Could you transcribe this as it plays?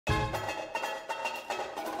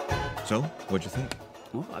So, what'd you think?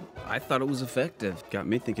 Well, I thought it was effective. Got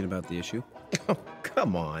me thinking about the issue. Oh,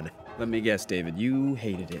 come on. Let me guess, David, you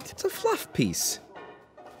hated it. It's a fluff piece.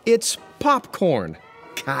 It's popcorn.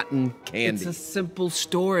 Cotton candy. It's a simple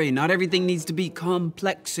story. Not everything needs to be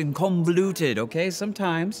complex and convoluted, okay?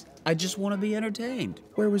 Sometimes I just want to be entertained.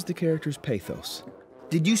 Where was the character's pathos?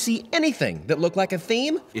 Did you see anything that looked like a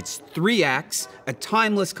theme? It's 3 acts, a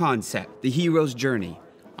timeless concept, the hero's journey.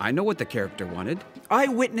 I know what the character wanted. I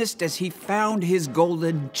witnessed as he found his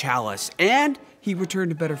golden chalice, and he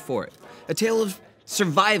returned better for it. A tale of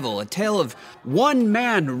survival, a tale of one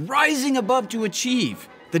man rising above to achieve.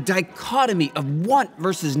 The dichotomy of want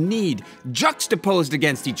versus need, juxtaposed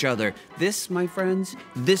against each other. This, my friends,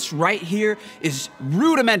 this right here is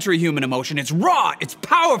rudimentary human emotion. It's raw, it's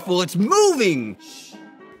powerful, it's moving.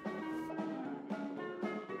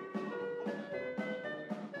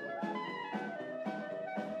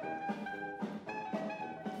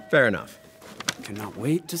 Fair enough. Cannot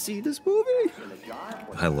wait to see this movie.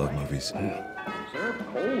 I love movies. Served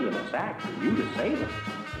cold in a sack for you to savor.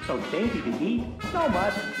 So dainty to eat, no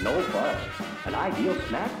muss, no fuss. An ideal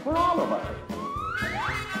snack for all of us.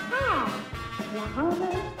 Hi, you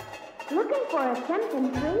hungry? Looking for a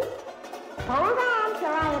tempting treat? Hold on till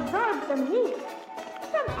I absorb some heat.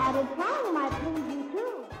 Some added tang might please you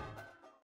too.